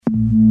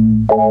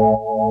Welcome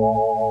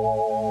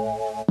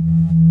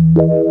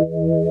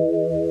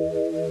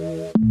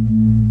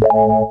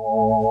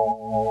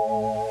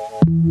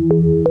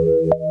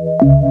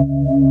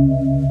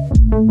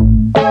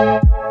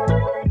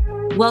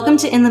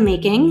to In the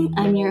Making.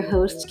 I'm your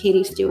host,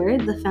 Katie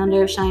Stewart, the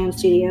founder of Cheyenne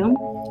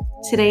Studio.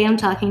 Today I'm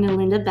talking to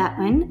Linda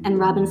Batwin and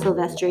Robin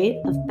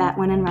Silvestri of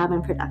Batwin and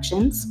Robin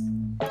Productions.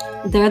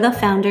 They're the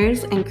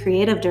founders and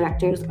creative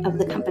directors of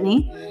the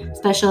company,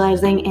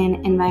 specializing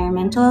in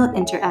environmental,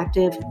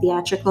 interactive,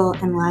 theatrical,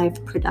 and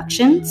live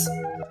productions.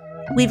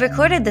 We've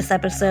recorded this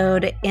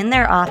episode in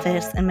their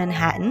office in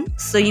Manhattan,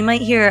 so you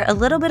might hear a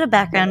little bit of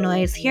background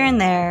noise here and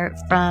there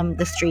from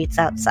the streets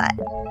outside.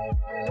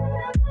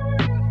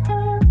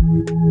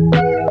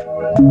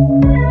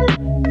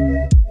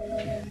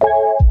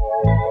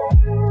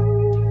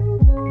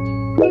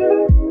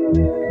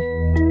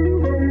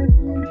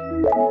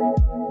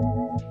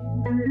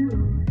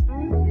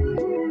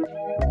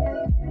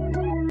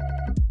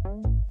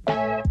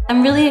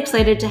 I'm really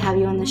excited to have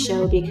you on the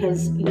show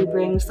because you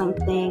bring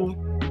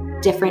something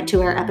different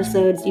to our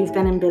episodes. You've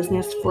been in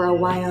business for a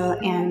while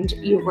and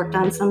you've worked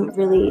on some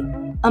really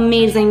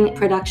amazing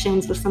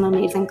productions with some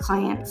amazing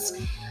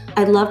clients.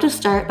 I'd love to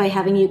start by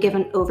having you give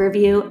an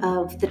overview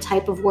of the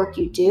type of work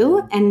you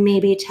do and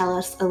maybe tell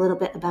us a little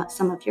bit about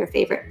some of your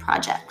favorite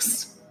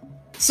projects.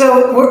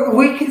 So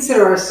we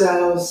consider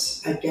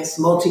ourselves, I guess,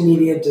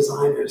 multimedia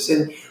designers.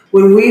 And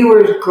when we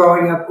were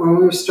growing up, when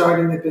we were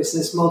starting the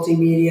business,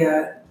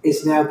 multimedia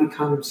is now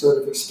become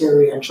sort of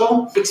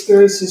experiential.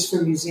 Experiences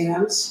for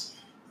museums,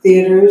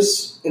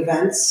 theaters,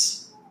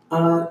 events,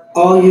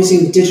 all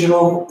using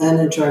digital and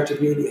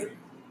interactive media.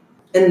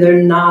 And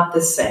they're not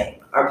the same.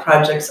 Our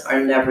projects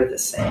are never the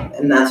same.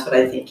 And that's what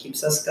I think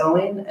keeps us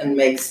going and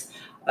makes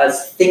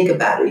us think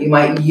about it. You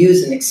might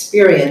use an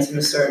experience in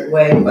a certain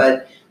way,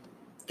 but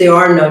there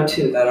are no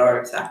two that are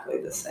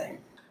exactly the same.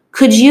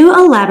 Could you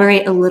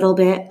elaborate a little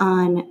bit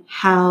on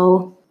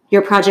how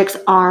your projects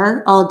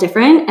are all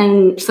different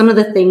and some of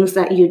the things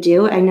that you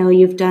do? I know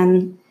you've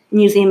done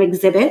museum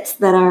exhibits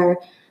that are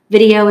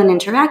video and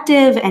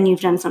interactive, and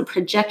you've done some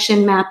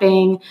projection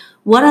mapping.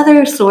 What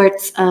other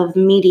sorts of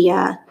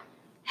media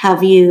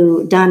have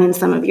you done in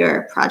some of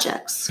your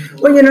projects?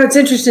 Well, it's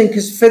interesting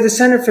because for the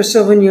Center for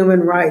Civil and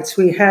Human Rights,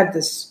 we had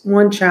this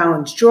one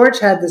challenge. George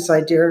had this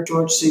idea,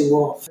 George C.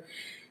 Wolfe,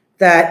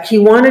 that he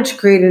wanted to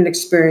create an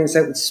experience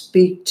that would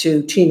speak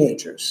to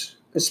teenagers,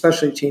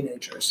 especially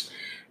teenagers.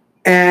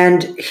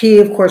 And he,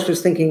 of course,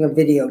 was thinking of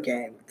video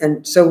game.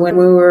 And so when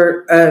we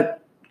were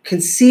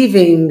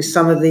conceiving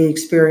some of the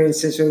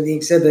experiences or the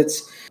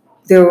exhibits,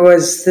 there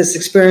was this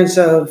experience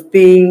of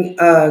being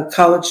a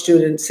college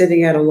student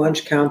sitting at a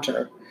lunch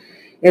counter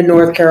in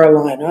North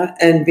Carolina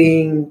and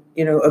being,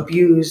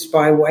 abused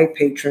by white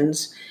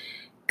patrons.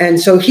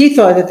 And so he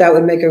thought that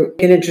would make an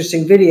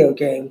interesting video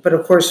game. But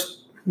of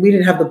course, we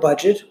didn't have the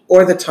budget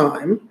or the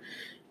time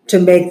to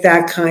make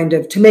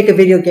a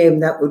video game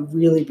that would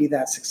really be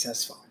that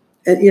successful.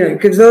 And,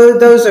 because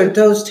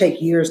those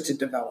take years to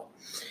develop.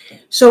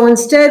 So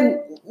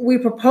instead, we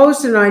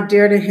proposed an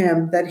idea to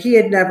him that he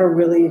had never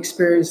really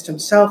experienced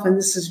himself. And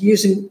this is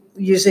using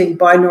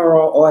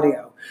binaural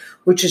audio,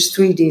 which is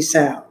 3D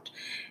sound,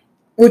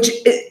 which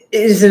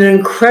is an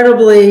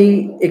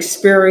incredibly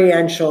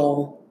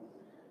experiential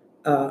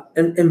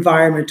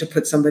environment to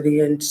put somebody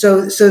in.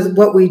 So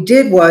what we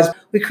did was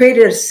we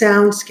created a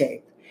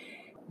soundscape.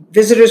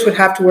 Visitors would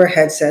have to wear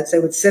headsets. They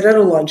would sit at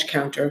a lunch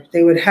counter.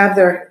 They would have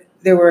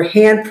there were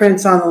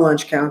handprints on the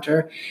lunch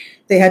counter.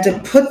 They had to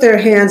put their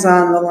hands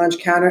on the lunch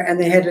counter and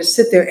they had to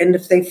sit there. And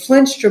if they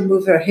flinched or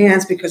moved their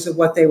hands because of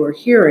what they were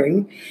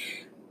hearing,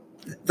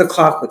 the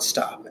clock would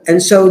stop.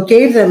 And so it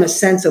gave them a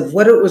sense of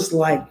what it was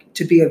like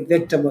to be a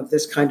victim of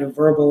this kind of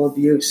verbal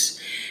abuse.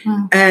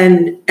 Wow.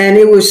 And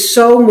it was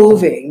so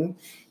moving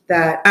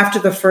that after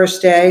the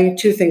first day,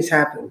 two things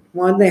happened.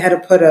 One, they had to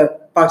put a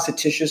box of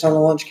tissues on the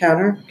lunch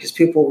counter because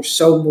people were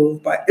so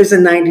moved by it. It was a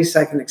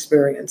 90-second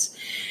experience.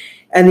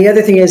 And the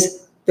other thing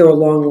is there were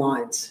long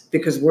lines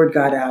because word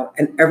got out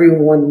and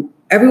everyone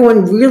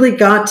really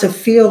got to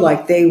feel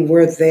like they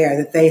were there,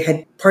 that they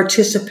had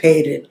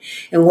participated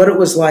in what it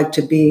was like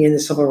to be in the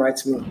civil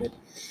rights movement,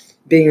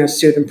 being a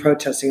student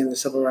protesting in the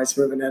civil rights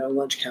movement at a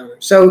lunch counter.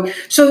 So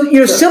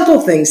simple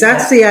things.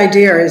 That's the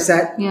idea, is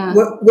that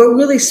what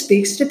really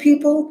speaks to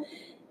people,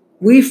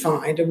 we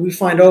find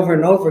over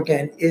and over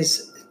again,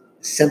 is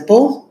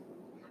simple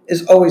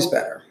is always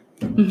better.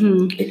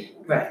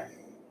 Mm-hmm. Right.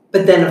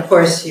 But then, of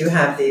course, you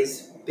have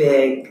these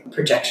big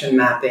projection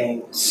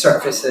mapping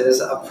surfaces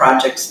of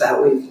projects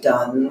that we've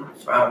done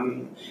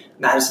from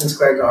Madison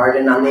Square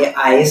Garden on the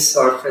ice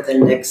or for the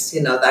Knicks,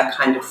 that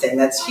kind of thing.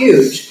 That's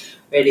huge.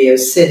 Radio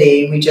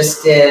City. We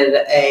just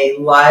did a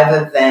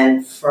live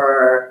event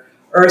for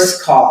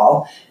Earth's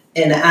Call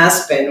in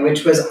Aspen,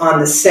 which was on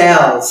the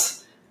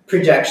sales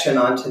projection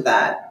onto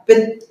that.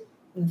 But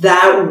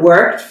that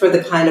worked for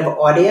the kind of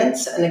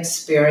audience and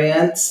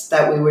experience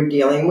that we were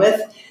dealing with.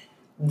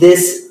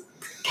 This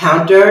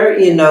counter,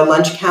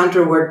 lunch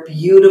counter worked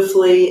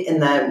beautifully in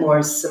that more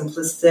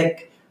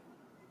simplistic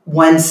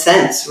one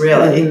sense,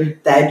 really,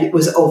 that it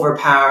was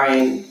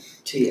overpowering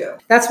to you.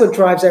 That's what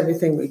drives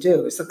everything we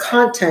do. Is the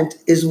content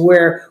is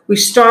where we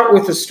start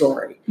with the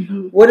story.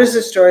 What is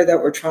the story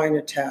that we're trying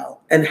to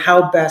tell, and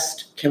how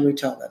best can we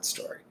tell that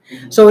story?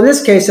 So in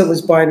this case, it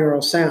was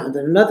binaural sound.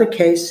 In another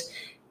case,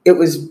 it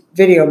was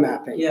video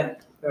mapping. Yeah,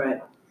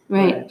 right.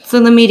 Right. So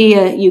the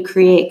media you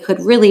create could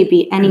really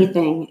be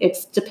anything.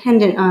 It's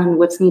dependent on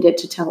what's needed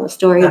to tell a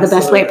story the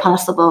best way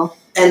possible.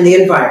 And the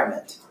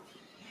environment.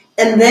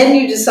 And then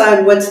you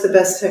decide what's the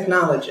best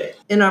technology.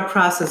 In our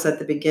process at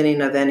the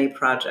beginning of any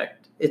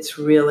project, it's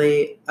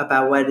really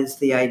about what is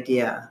the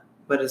idea,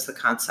 what is the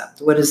concept,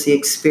 what is the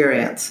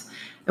experience.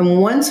 And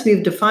once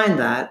we've defined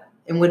that,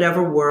 in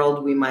whatever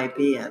world we might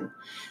be in,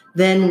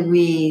 then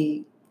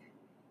we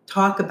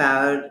talk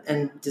about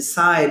and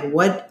decide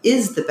what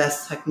is the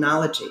best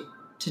technology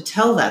to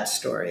tell that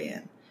story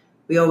in.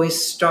 We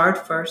always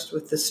start first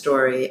with the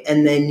story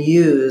and then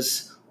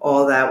use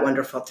all that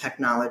wonderful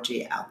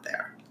technology out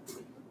there.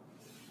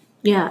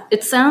 Yeah,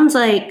 it sounds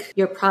like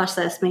your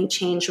process may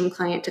change from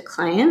client to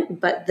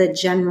client, but the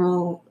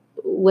general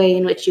way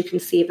in which you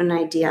conceive an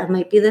idea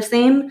might be the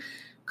same.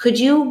 Could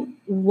you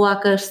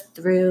walk us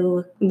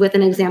through, with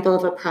an example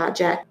of a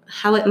project,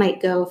 how it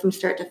might go from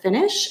start to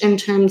finish in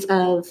terms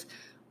of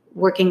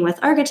working with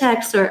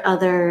architects or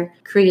other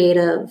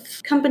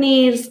creative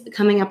companies,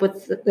 coming up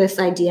with this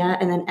idea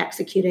and then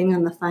executing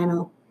on the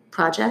final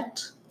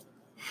project?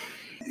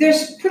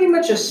 There's pretty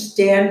much a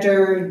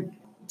standard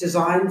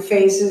design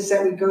phases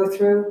that we go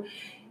through.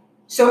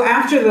 So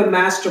after the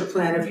master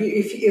plan,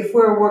 if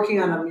we're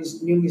working on a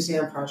new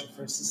museum project,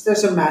 for instance,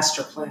 there's a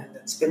master plan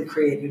that's been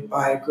created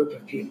by a group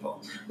of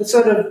people. It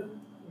sort of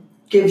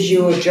gives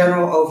you a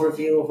general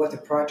overview of what the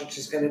project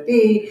is going to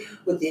be,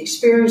 what the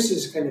experience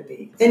is going to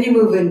be. Then you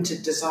move into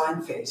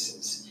design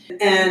phases.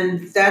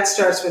 And that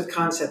starts with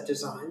concept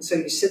design. So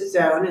you sit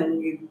down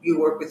and you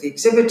work with the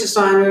exhibit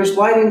designers,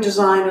 lighting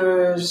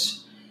designers,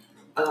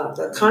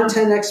 the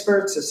content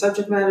experts, the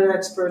subject matter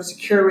experts, the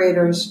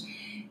curators,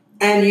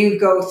 and you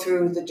go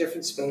through the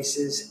different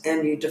spaces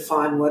and you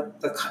define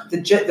what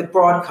the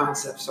broad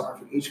concepts are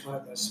for each one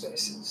of those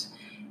spaces.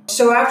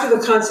 So after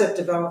the concept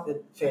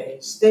development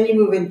phase, then you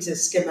move into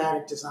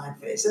schematic design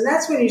phase. And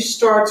that's when you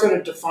start sort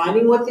of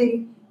defining what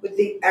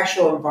the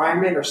actual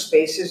environment or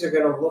spaces are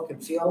going to look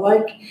and feel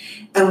like,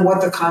 and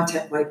what the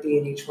content might be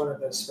in each one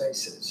of those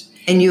spaces.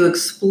 And you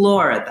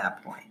explore at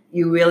that point.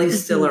 You really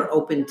still are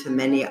open to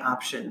many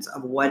options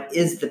of what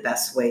is the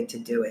best way to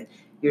do it.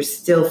 You're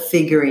still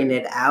figuring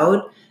it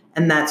out,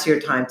 and that's your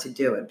time to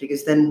do it.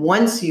 Because then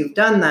once you've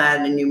done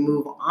that and you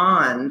move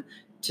on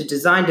to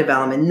design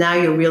development, now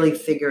you're really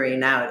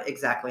figuring out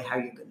exactly how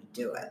you're going to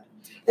do it.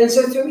 And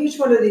so through each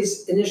one of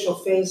these initial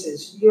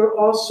phases, you're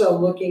also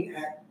looking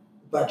at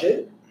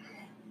budget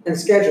and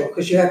schedule,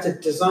 because you have to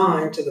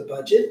design to the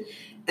budget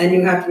and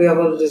you have to be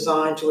able to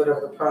design to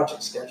whatever the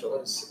project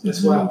schedule is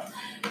as well.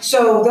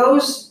 So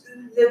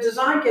the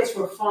design gets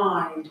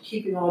refined,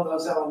 keeping all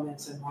those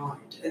elements in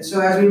mind. And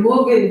so as we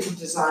move into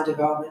design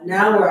development,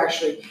 now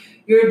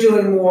you're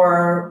doing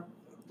more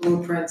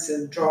blueprints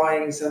and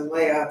drawings and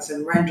layouts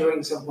and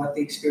renderings of what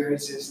the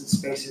experiences and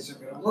spaces are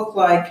going to look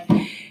like.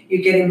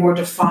 You're getting more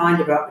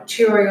defined about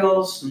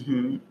materials.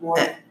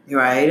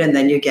 Right, and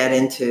then you get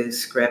into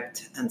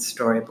script and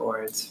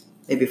storyboards,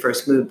 maybe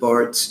first mood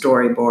boards,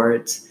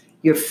 storyboards.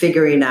 You're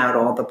figuring out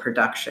all the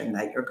production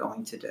that you're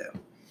going to do.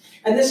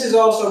 And this is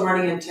also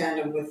running in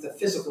tandem with the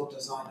physical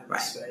design of the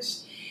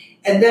space.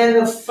 And then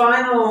the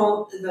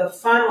final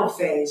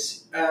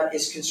phase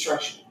is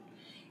construction.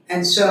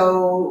 And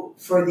so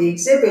for the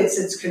exhibits,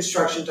 it's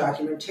construction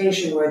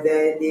documentation, where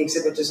the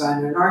exhibit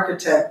designer and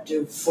architect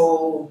do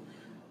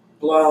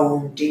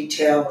full-blown,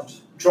 detailed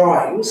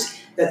drawings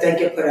that then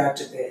get put out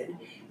to bid.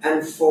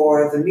 And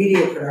for the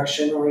media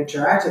production or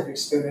interactive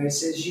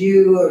experiences,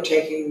 you are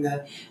taking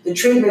the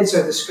treatments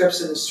or the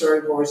scripts and the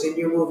storyboards, and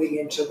you're moving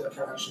into the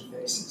production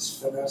phases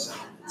for those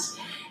elements.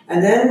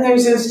 And then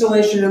there's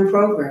installation and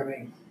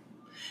programming.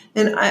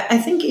 And I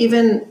think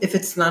even if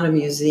it's not a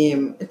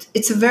museum,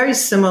 it's a very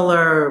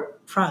similar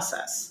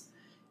process.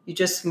 You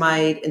just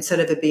might,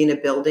 instead of it being a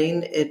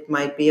building, it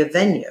might be a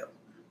venue,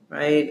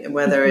 right?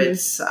 Whether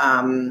it's,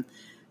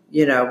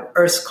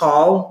 Earth's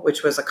Call,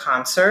 which was a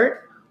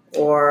concert,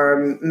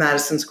 or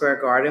Madison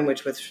Square Garden,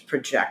 which was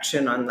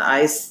projection on the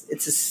ice.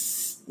 It's a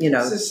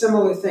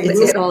similar thing.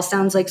 It all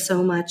sounds like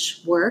so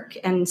much work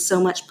and so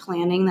much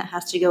planning that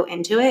has to go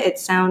into it. It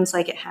sounds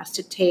like it has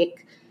to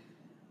take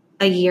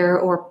a year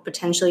or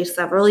potentially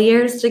several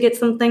years to get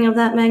something of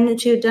that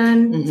magnitude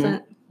done. Is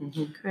that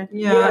correct?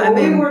 Yeah,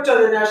 we worked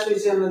on the National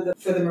Museum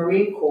for the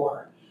Marine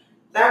Corps.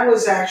 That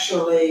was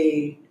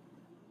actually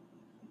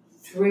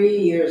 3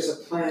 years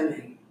of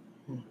planning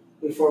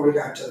before we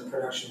got to the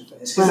production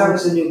phase, because that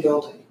was a new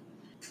building.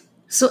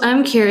 So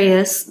I'm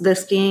curious,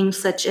 this being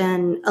such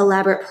an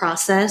elaborate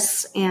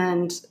process,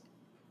 and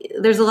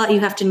there's a lot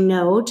you have to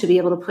know to be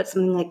able to put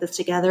something like this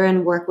together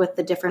and work with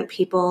the different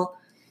people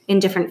in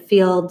different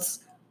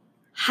fields.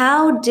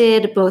 How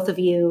did both of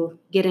you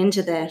get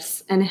into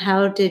this, and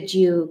how did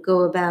you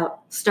go about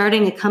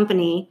starting a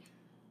company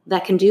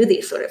that can do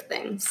these sort of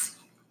things?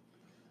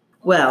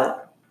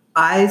 Well,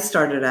 I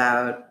started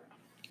out.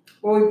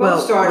 Well, we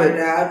both started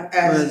out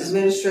as was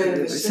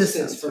administrative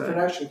assistants for right.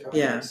 production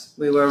companies. Yeah,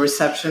 we were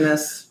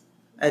receptionists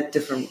at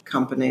different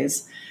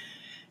companies.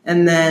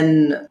 And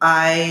then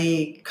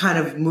I kind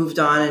of moved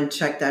on and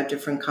checked out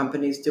different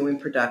companies doing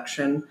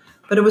production,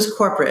 but it was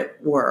corporate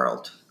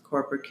world,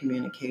 corporate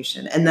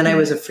communication. And then I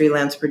was a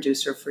freelance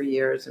producer for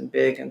years in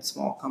big and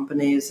small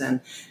companies,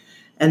 and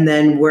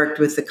then worked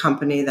with the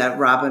company that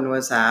Robin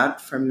was at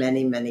for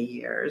many, many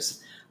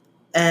years.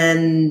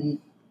 And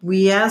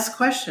we ask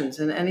questions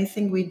in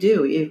anything we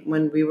do.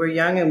 When we were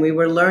young and we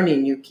were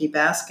learning, you keep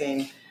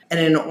asking. And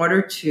in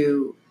order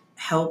to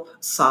help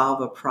solve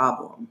a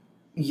problem,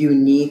 you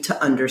need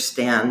to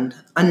understand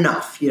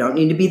enough. You don't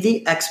need to be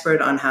the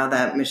expert on how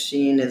that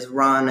machine is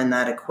run and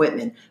that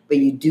equipment, but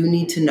you do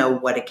need to know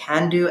what it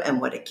can do and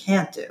what it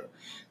can't do.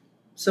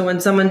 So when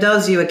someone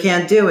tells you it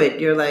can't do it,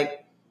 you're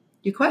like,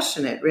 you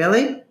question it,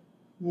 really?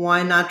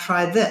 Why not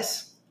try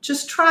this?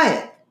 Just try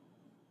it.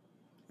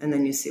 And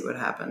then you see what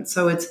happens.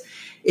 So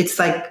it's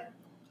like,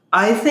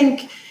 I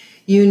think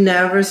you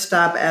never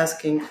stop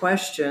asking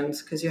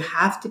questions because you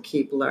have to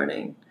keep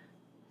learning.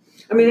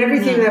 I mean,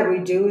 everything that we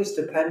do is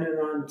dependent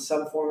on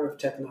some form of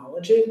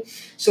technology.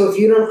 So if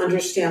you don't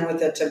understand what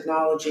that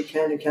technology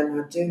can and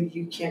cannot do,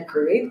 you can't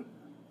create.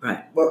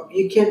 Right. Well,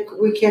 we can't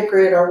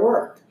create our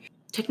work.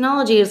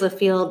 Technology is a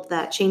field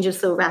that changes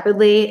so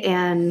rapidly,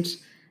 and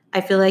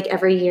I feel like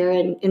every year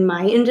in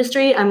my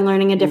industry, I'm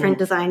learning a different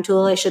design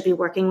tool I should be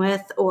working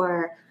with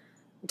or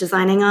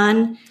designing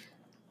on.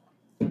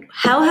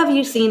 How have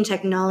you seen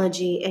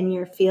technology in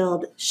your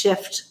field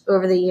shift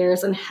over the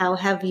years, and how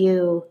have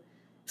you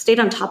stayed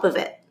on top of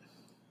it?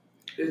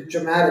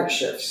 Dramatic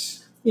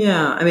shifts.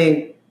 Yeah, I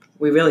mean,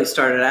 we really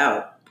started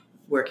out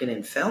working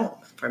in film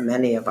for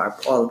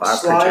all of our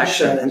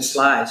projection and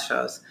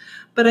slideshows.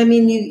 But I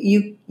mean,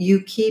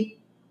 you keep,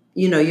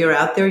 you're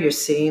out there, you're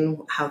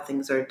seeing how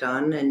things are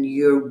done, and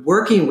you're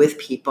working with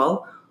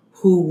people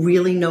who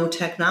really know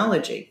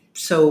technology.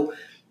 So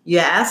you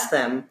ask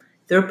them,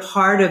 they're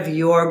part of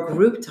your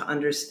group to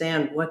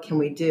understand what can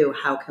we do,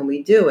 how can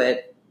we do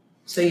it.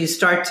 So you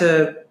start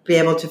to be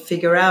able to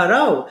figure out,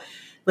 oh,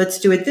 let's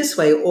do it this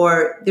way.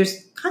 Or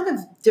there's kind of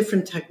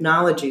different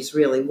technologies,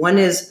 really. One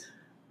is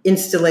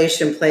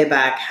installation,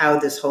 playback, how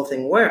this whole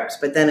thing works.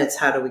 But then it's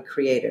how do we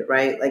create it,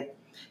 right? Like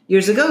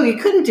years ago, you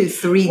couldn't do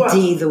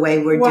 3D the way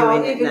we're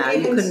doing it now.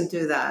 You couldn't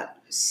do that.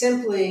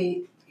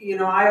 Simply,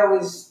 I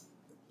always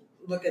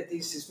look at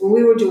these. When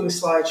we were doing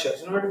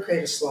slideshows, in order to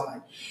create a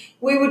slide,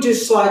 we would do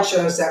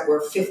slideshows that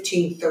were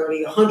 15,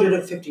 30,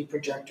 150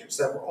 projectors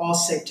that were all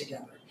synced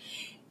together.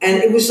 And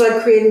it was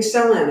like creating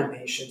cell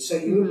animation. So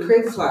you would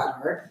create flat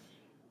art,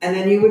 and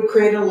then you would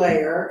create a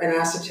layer, an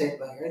acetate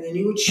layer, and then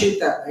you would shoot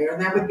that layer,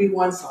 and that would be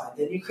one slide.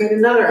 Then you create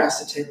another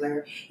acetate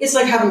layer. It's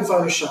like having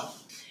Photoshop.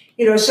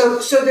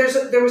 So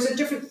there was a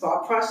different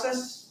thought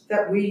process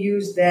that we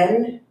used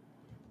then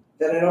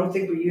that I don't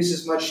think we use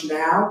as much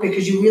now,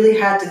 because you really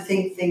had to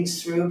think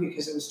things through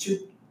because it was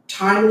too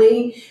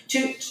timely.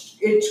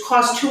 It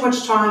cost too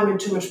much time and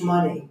too much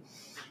money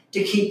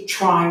to keep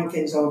trying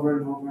things over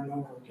and over and over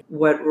again.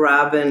 What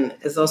Robin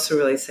is also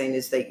really saying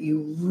is that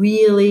you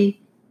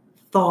really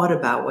thought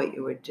about what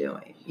you were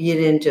doing. You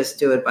didn't just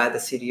do it by the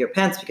seat of your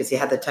pants because you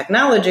had the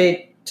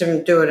technology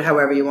to do it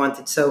however you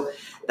wanted. So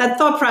that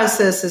thought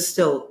process is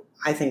still,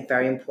 I think,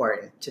 very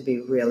important to be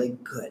really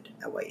good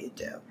at what you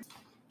do.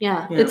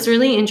 Yeah, it's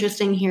really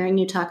interesting hearing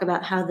you talk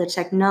about how the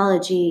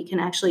technology can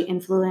actually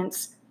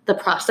influence the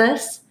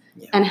process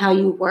and how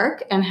you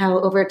work, and how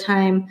over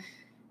time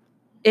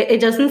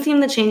it doesn't seem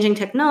the changing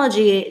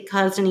technology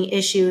caused any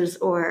issues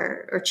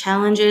or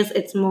challenges.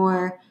 It's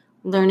more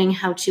learning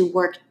how to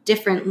work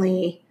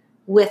differently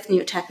with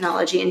new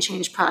technology and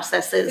change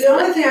processes. The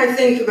only thing I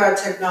think about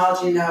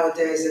technology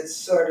nowadays that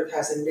sort of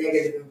has a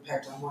negative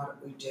impact on what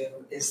we do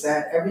is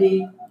that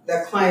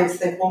that clients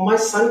think, well, my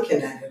son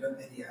can edit a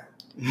video.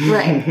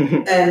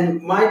 Right.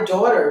 And my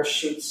daughter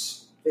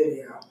shoots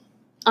video.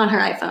 On her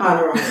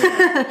iPhone.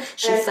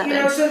 She's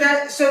 7. So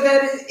that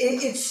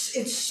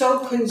it's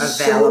so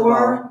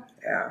consumer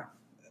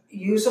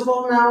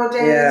usable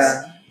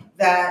nowadays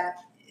that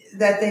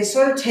they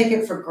sort of take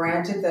it for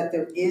granted that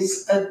there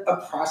is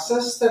a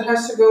process that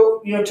has to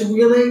go, to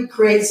really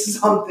create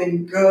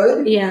something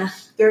good. Yeah.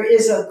 There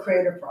is a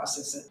creative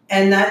process,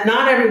 and that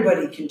not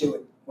everybody can do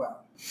it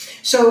well.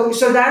 So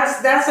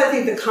that's I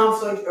think the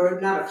conflict,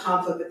 or not a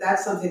conflict, but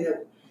that's something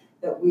that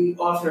we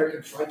often are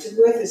confronted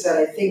with, is that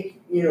I think,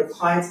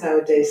 clients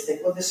nowadays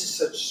think, well, this is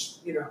such,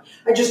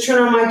 I just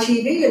turn on my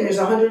TV and there's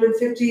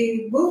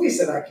 150 movies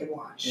that I can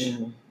watch.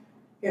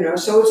 Mm-hmm.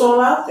 So it's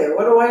all out there.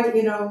 What do I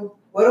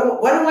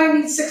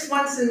need 6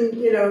 months and,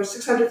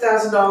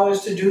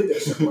 $600,000 to do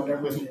this, or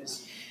whatever it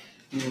is.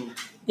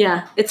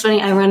 Yeah, it's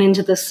funny. I run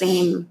into the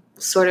same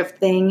sort of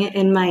thing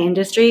in my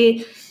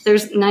industry.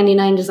 There's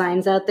 99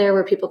 designs out there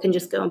where people can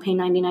just go and pay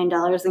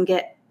 $99 and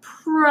get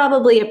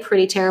probably a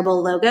pretty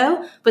terrible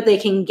logo, but they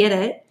can get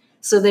it.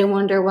 So they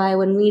wonder why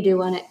when we do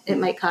one, it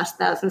might cost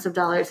thousands of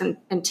dollars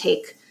and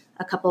take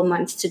a couple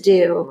months to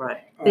do.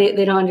 Right.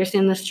 They don't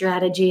understand the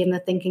strategy and the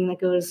thinking that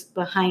goes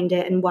behind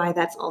it and why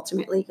that's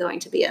ultimately going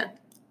to be a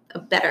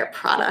better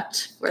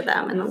product for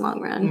them in the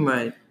long run.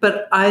 Right.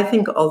 But I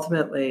think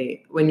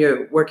ultimately when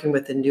you're working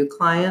with a new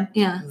client,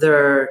 Yeah.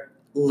 they're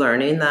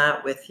learning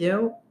that with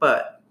you.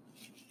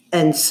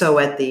 And so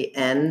at the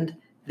end,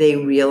 they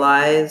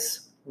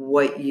realize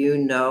what you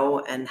know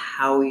and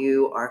how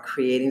you are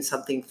creating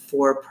something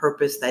for a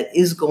purpose that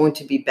is going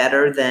to be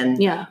better than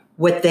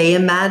what they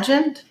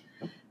imagined,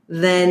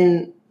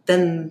 then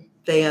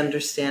they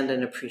understand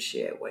and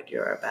appreciate what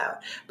you're about.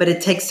 But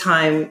it takes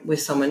time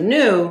with someone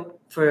new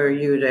for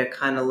you to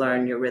kind of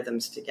learn your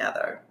rhythms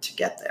together to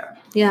get there.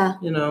 Yeah.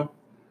 You know?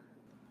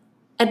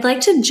 I'd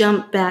like to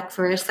jump back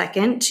for a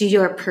second to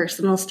your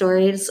personal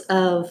stories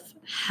of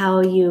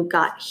how you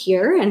got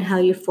here and how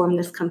you formed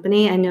this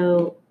company. I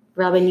know,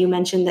 Robin, you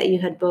mentioned that you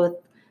had both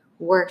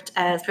worked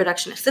as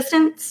production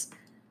assistants.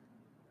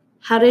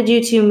 How did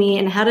you two meet,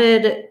 and how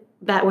did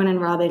Batwin and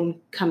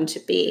Robin come to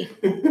be?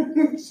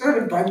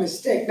 Sort of by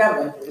mistake, not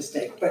by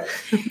mistake, but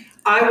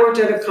I worked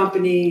at a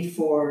company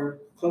for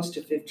close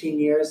to 15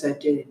 years. I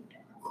did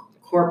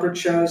corporate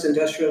shows,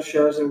 industrial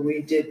shows, and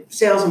we did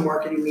sales and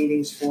marketing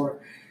meetings for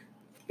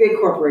big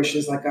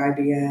corporations like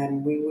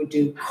IBM. We would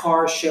do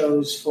car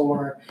shows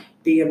for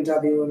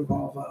BMW and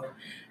Volvo.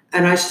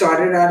 And I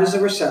started out as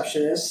a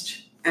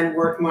receptionist and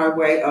worked my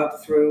way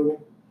up through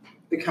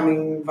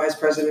becoming vice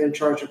president in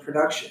charge of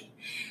production.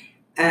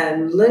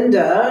 And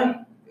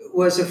Linda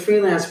was a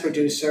freelance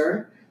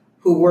producer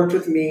who worked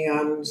with me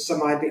on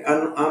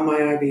on my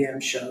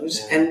IBM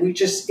shows. And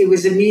it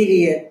was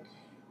immediate.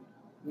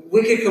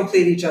 We could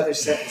complete each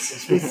other's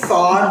sentences. We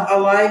thought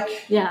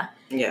alike. Yeah.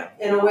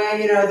 In a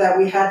way, that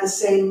we had the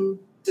same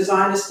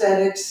design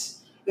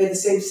aesthetics, we had the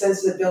same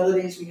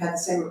sensibilities, we had the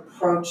same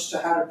approach to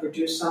how to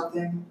produce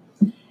something.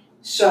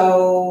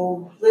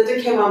 So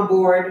Linda came on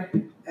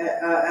board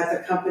at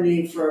the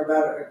company for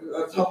about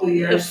a couple of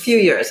years. A few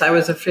years. I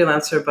was a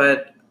freelancer,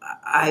 but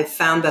I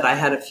found that I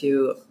had a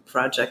few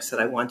projects that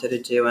I wanted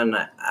to do, and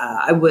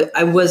I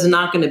was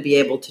not going to be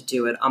able to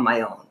do it on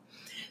my own.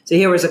 So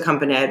here was a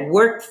company I had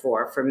worked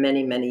for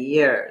many, many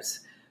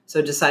years.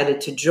 So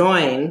decided to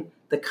join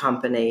the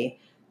company,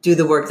 do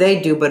the work they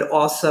do, but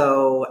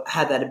also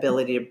had that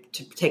ability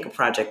to take a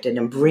project in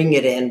and bring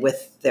it in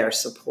with their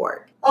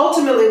support.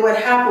 Ultimately, what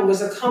happened was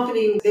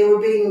they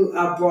were being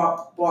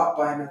bought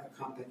by another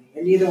company,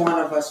 and neither one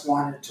of us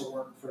wanted to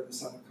work for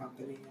this other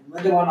company. And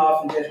Linda went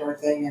off and did her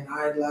thing, and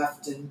I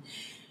left, and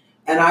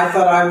I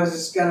thought I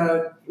was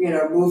gonna,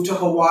 move to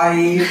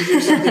Hawaii and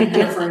do something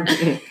different.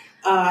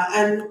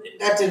 And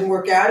that didn't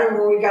work out. And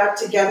when we got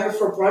together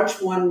for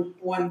brunch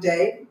one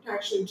day,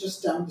 actually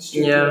just down the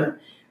street here,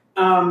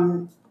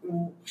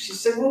 she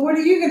said, "Well, what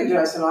are you going to do?"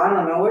 I said, "I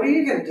don't know. What are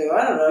you going to do?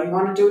 I don't know. You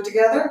want to do it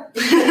together?"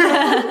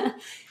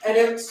 And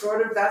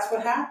that's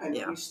what happened.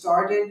 Yeah. We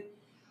started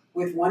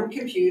with one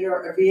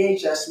computer, a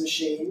VHS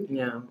machine,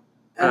 and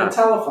a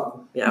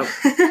telephone. Yeah,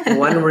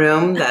 one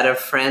room that a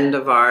friend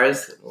of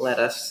ours let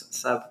us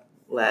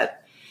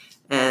sublet,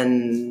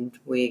 and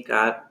we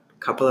got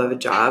couple of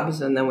jobs,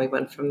 and then we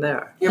went from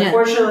there. Yeah,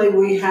 fortunately,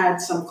 we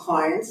had some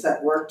clients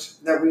that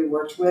we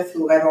worked with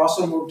who had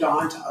also moved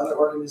on to other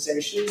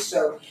organizations,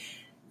 so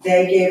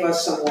they gave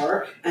us some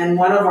work. And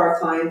one of our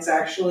clients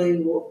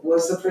actually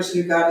was the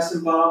person who got us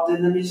involved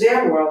in the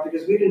museum world,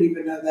 because we didn't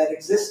even know that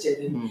existed.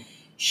 And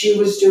she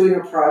was doing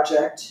a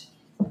project,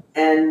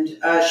 and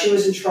she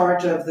was in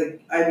charge of the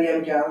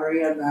IBM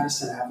Gallery on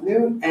Madison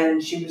Avenue,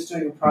 and she was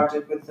doing a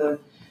project with the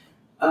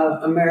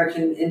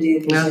American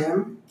Indian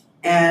Museum.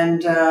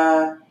 And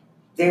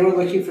they were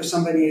looking for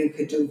somebody who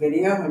could do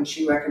video, and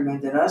she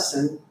recommended us,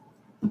 and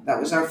that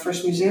was our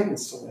first museum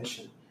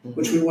installation,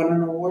 which we won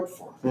an award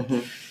for.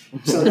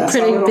 So that's a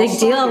pretty big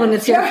deal when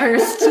it's your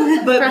first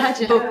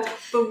project.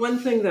 But one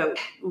thing that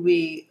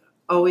we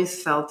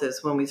always felt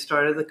is when we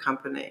started the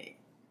company,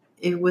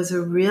 it was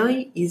a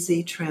really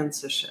easy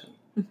transition.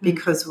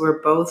 Because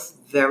we're both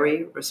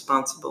very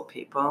responsible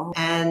people,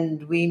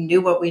 and we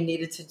knew what we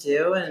needed to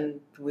do,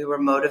 and we were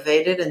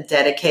motivated and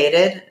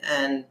dedicated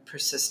and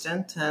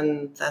persistent,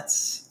 and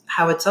that's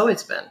how it's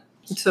always been.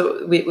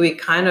 So we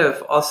kind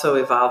of also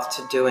evolved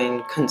to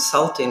doing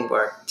consulting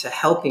work to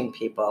helping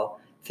people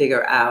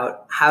figure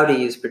out how to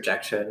use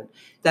projection.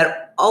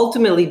 That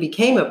ultimately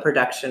became a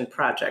production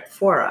project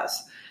for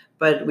us,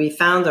 but we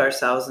found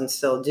ourselves, and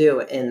still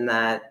do, in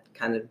that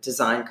kind of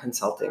design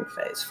consulting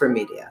phase for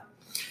media.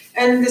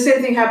 And the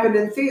same thing happened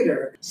in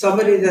theater.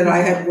 Somebody that I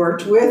had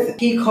worked with,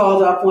 he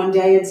called up one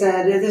day and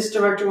said, "This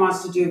director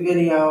wants to do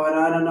video, and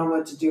I don't know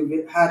how to do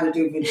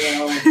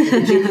video.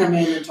 Could you come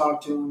in and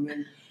talk to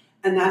him?"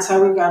 And that's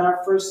how we got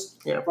our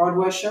first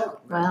Broadway show.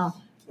 Wow.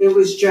 It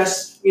was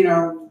just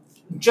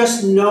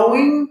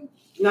knowing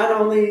not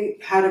only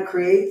how to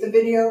create the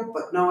video,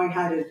 but knowing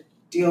how to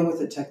deal with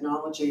the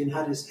technology and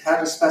how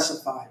to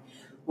specify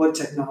what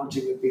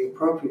technology would be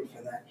appropriate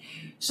for that.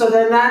 So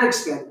then that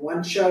expanded.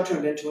 One show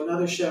turned into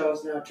another show,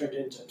 has now turned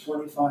into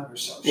 25 or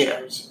so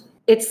shows.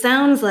 it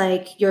sounds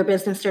like your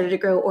business started to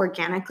grow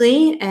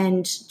organically,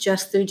 and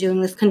just through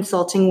doing this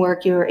consulting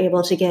work, you were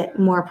able to get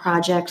more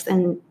projects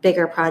and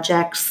bigger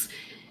projects.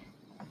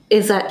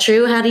 Is that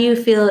true? How do you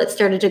feel it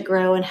started to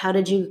grow, and how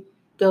did you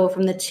go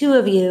from the two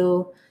of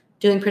you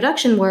doing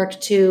production work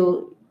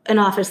to an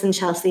office in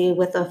Chelsea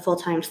with a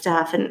full-time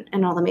staff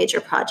and all the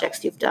major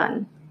projects you've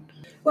done?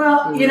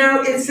 Well,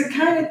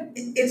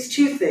 it's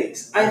two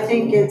things. I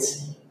think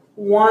it's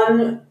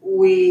one,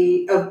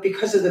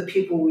 because of the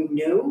people we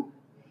knew,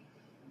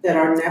 that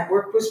our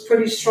network was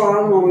pretty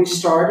strong when we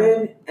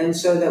started, and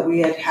so that we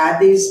had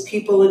these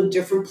people in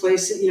different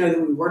places,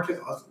 that we worked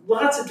with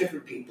lots of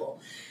different people.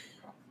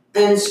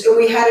 And so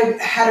we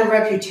had a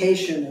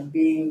reputation of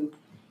being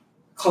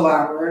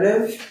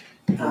collaborative,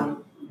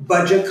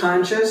 budget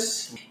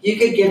conscious. You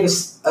could give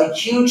us a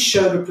huge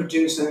show to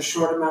produce in a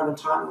short amount of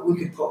time, and we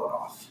could pull it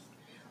off.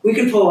 We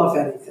could pull off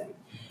anything.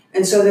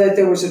 And so that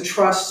there was a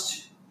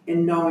trust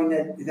in knowing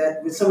that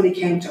when somebody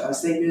came to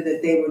us, they knew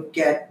that they would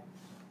get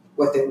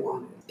what they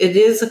wanted. It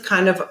is a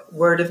kind of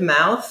word of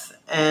mouth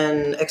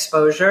and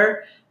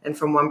exposure. And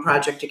from one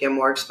project you get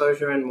more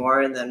exposure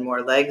and then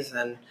more legs,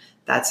 and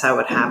that's how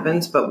it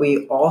happens. But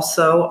we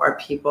also are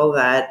people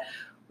that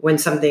when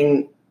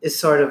something is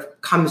sort of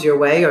comes your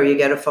way or you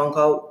get a phone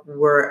call,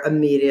 we're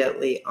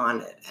immediately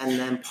on it. And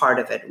then part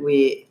of it,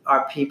 we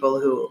are people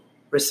who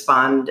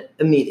respond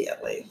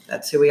immediately.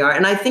 That's who we are.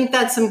 And I think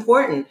that's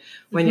important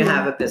when you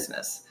have a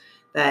business,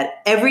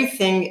 that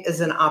everything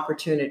is an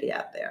opportunity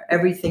out there.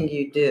 Everything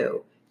you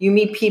do. You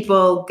meet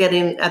people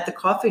getting at the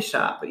coffee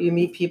shop. You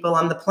meet people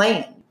on the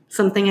plane.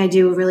 Something I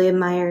do really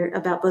admire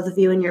about both of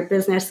you and your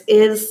business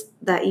is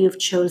that you've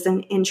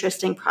chosen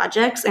interesting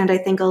projects. And I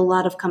think a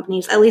lot of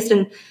companies, at least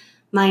in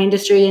my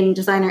industry in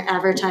designer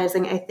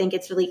advertising, I think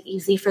it's really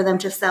easy for them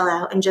to sell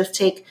out and just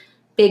take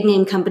big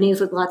name companies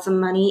with lots of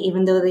money,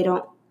 even though they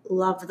don't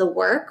love the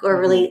work or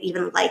really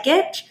even like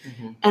it.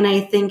 And I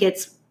think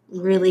it's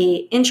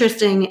really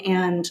interesting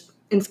and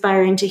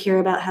inspiring to hear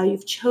about how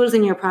you've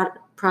chosen your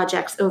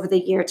projects over the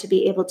year to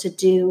be able to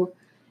do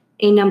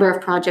a number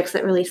of projects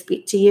that really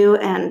speak to you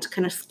and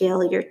kind of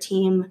scale your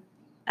team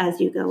as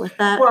you go with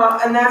that.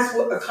 Well, and that's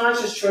a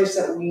conscious choice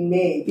that we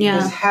made,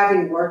 because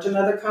having worked in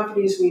other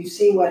companies, we've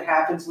seen what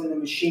happens when the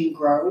machine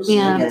grows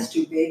and it gets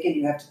too big and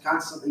you have to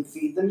constantly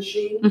feed the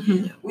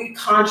machine. We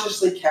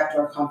consciously kept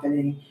our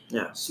company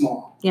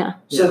small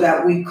so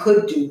that we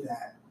could do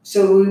that.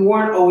 So we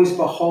weren't always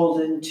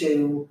beholden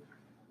to,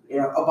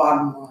 a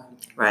bottom line.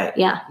 Right.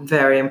 Yeah.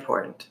 Very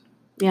important.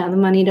 Yeah, the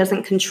money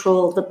doesn't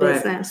control the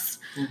business.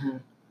 Right.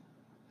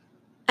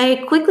 I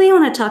quickly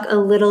want to talk a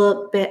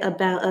little bit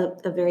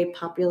about a very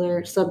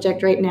popular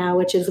subject right now,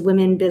 which is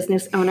women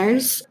business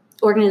owners.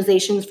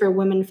 Organizations for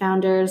women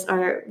founders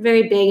are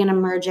very big and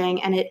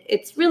emerging, and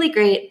it's really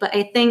great. But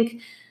I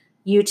think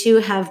you two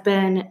have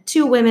been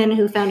two women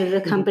who founded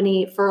a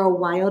company for a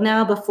while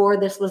now, before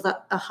this was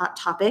a hot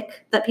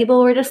topic that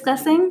people were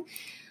discussing.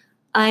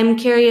 I'm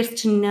curious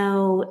to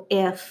know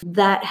if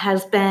that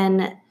has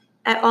been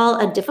at all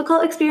a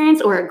difficult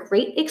experience or a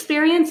great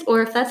experience,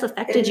 or if that's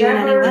affected you in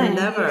any way. It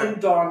never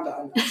dawned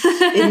on us.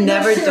 It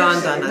never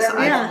dawned on us.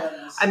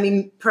 I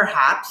mean,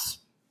 perhaps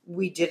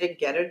we didn't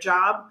get a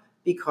job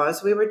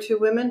because we were two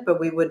women, but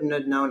we wouldn't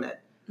have known it.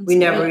 We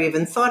never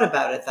even thought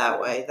about it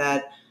that way.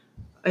 That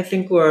I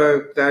think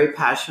we're very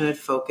passionate,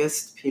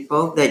 focused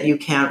people that you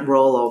can't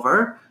roll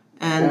over.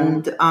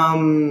 And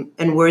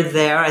we're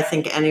there. I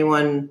think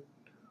anyone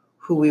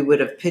who we would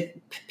have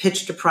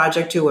pitched a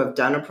project to, have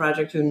done a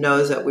project, who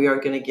knows that we are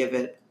going to give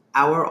it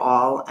our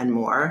all and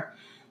more.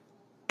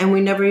 And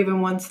we never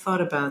even once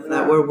thought about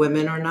that we're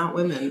women or not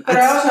women. But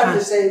I also have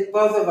to say,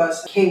 both of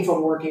us came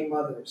from working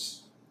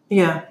mothers.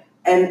 Yeah.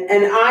 And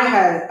I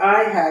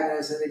had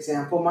as an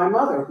example my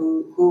mother,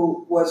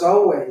 who was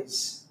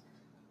always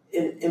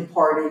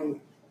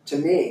imparting to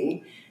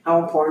me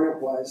how important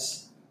it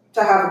was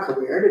to have a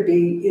career, to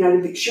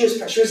be, she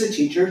was a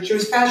teacher, she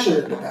was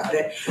passionate about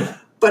it.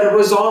 But it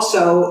was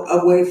also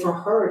a way for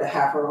her to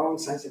have her own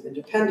sense of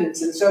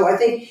independence. And so I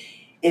think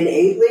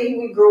innately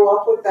we grew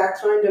up with that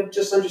kind of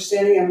just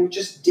understanding, and we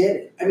just did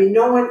it. I mean,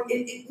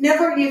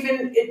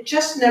 it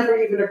just never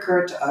even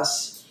occurred to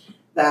us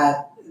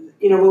that,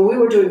 when we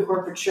were doing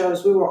corporate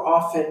shows, we were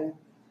often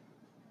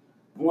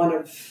one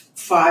of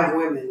 5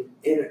 women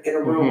in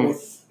a room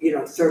with,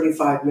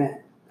 35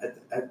 men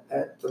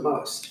at the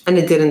most. And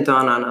it didn't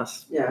dawn on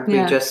us. Yeah.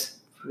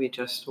 We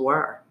just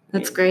were.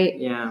 That's great.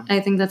 Yeah.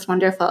 I think that's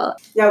wonderful.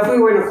 Now, if we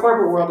were in a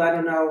corporate world, I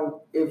don't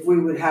know if we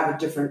would have a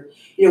different,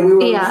 we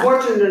were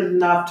fortunate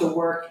enough to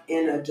work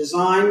in a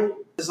design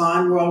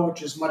world,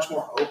 which is much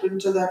more open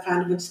to that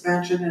kind of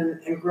expansion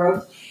and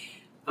growth.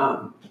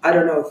 I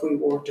don't know if we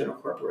worked in a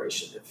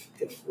corporation,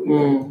 if we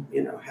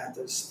had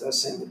those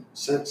same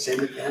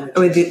advantages. I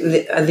mean,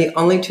 the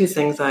only 2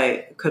 things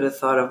I could have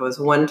thought of was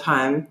one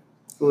time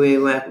we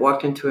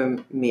walked into a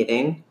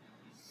meeting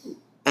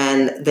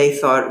and they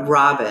thought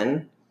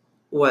Robin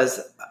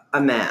was a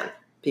man,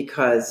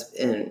 because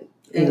in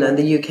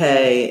the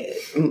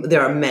UK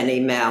there are many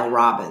male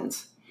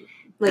Robins,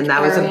 and that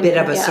was a bit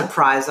of a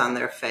surprise on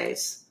their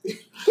face.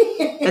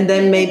 And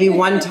then maybe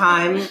one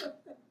time,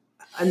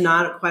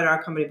 not quite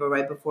our company, but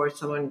right before,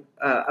 someone,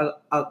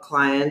 a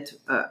client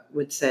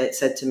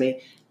said to me,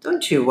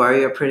 "Don't you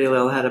worry your pretty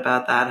little head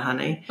about that,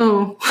 honey."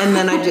 Oh. And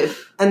then I did.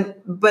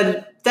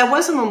 But that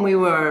wasn't when we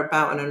were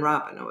Batwin and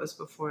Robin. It was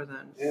before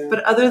then. Yeah.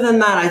 But other than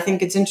that, I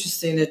think it's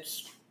interesting. It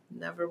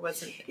never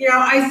wasn't.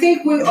 I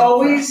think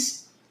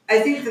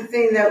the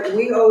thing that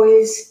we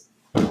always,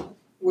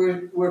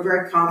 we're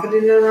very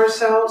confident in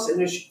ourselves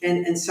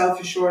and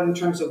self-assured in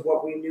terms of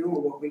what we knew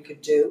and what we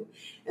could do.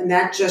 And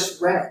that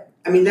just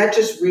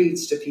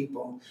reads to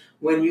people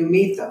when you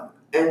meet them.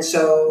 And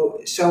so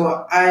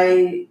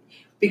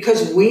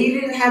because we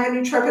didn't have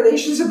any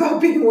trepidations about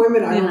being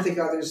women, I don't think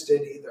others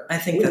did either. I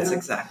think that's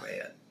exactly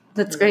it.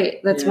 That's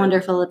great. That's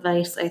wonderful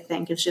advice, I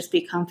think, is just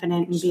be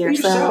confident and be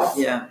yourself.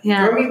 Yeah.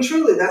 I mean,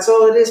 truly, that's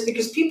all it is,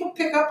 because people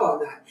pick up on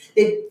that.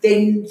 They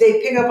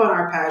pick up on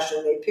our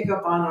passion. They pick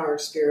up on our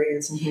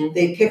experience. Mm-hmm.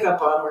 They pick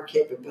up on our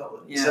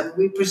capabilities. Yeah. And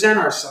we present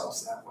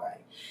ourselves that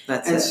way.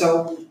 That's and it.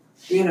 So,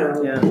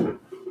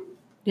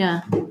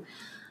 Yeah.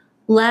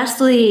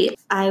 Lastly,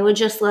 I would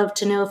just love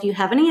to know if you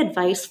have any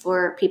advice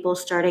for people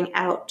starting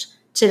out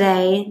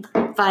today,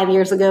 5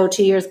 years ago,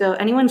 2 years ago,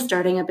 anyone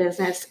starting a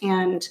business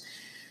and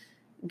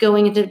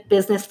going into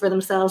business for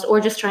themselves or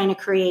just trying to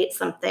create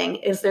something.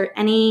 Is there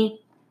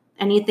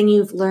anything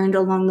you've learned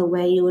along the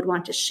way you would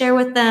want to share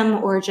with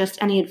them, or just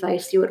any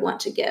advice you would want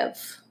to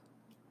give?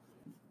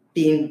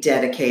 Being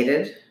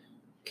dedicated,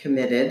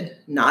 committed,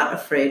 not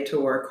afraid to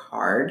work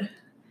hard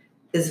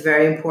is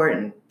very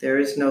important. There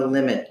is no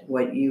limit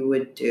what you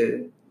would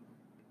do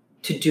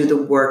to do the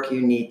work you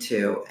need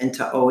to, and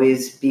to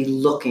always be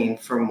looking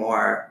for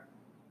more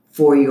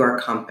for your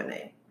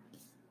company.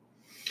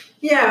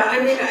 Yeah, I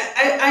mean,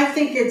 I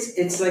think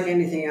it's like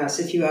anything else.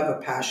 If you have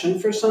a passion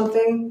for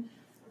something,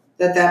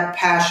 that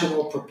passion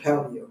will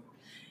propel you.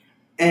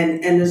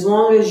 And as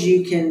long as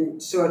you can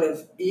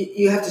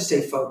you have to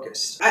stay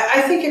focused.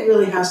 I think it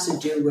really has to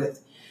do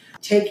with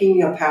taking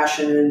your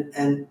passion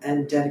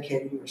and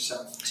dedicating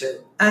yourself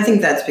to. I think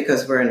that's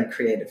because we're in a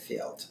creative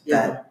field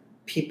that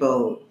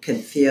people can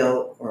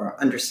feel or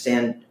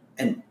understand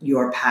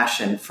your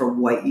passion for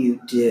what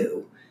you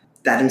do.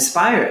 That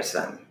inspires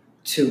them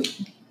to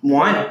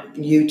want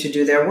you to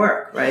do their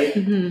work, right?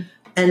 Mm-hmm.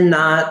 And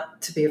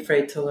not to be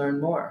afraid to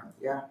learn more.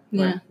 Yeah.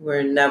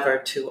 We're never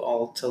too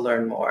old to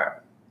learn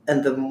more.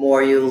 And the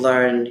more you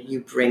learn,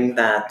 you bring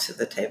that to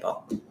the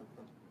table.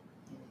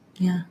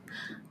 Yeah.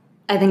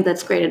 I think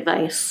that's great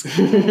advice.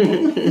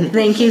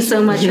 Thank you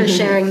so much for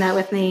sharing that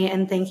with me,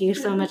 and thank you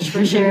so much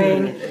for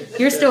sharing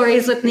your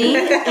stories with me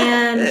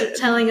and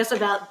telling us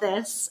about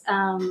this.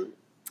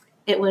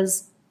 It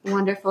was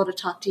wonderful to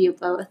talk to you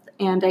both,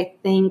 and I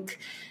think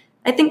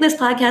this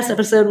podcast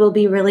episode will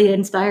be really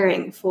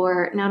inspiring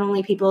for not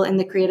only people in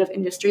the creative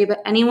industry,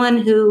 but anyone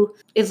who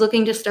is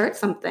looking to start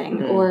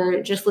something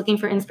or just looking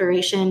for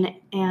inspiration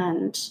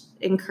and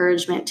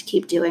encouragement to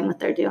keep doing what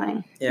they're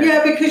doing.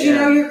 Yeah, because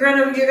you're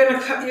gonna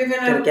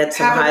get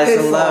some have highs a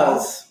and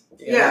lows.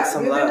 Yeah,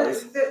 some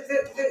lows.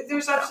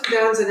 There's ups and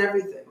downs and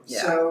everything.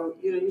 Yeah. So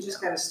you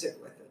just gotta stick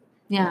with it.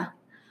 Yeah.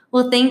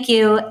 Well, thank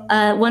you.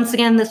 Once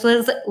again, this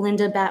was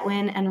Linda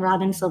Batwin and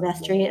Robin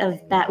Silvestri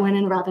of Batwin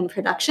and Robin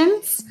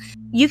Productions.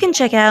 You can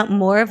check out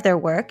more of their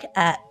work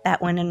at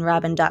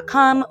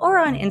batwinandrobin.com or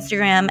on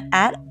Instagram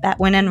at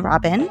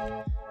batwinandrobin.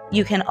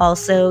 You can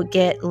also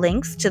get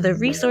links to the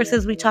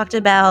resources we talked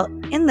about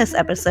in this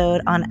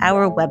episode on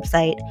our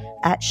website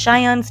at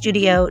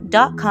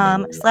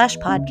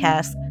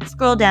cheyonstudio.com/podcast.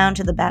 Scroll down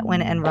to the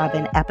Batwin and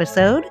Robin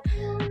episode.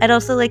 I'd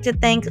also like to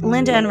thank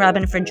Linda and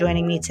Robin for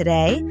joining me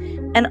today,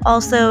 and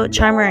also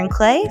Charmer and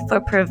Clay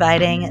for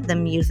providing the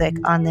music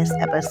on this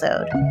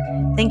episode.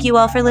 Thank you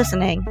all for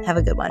listening. Have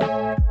a good one.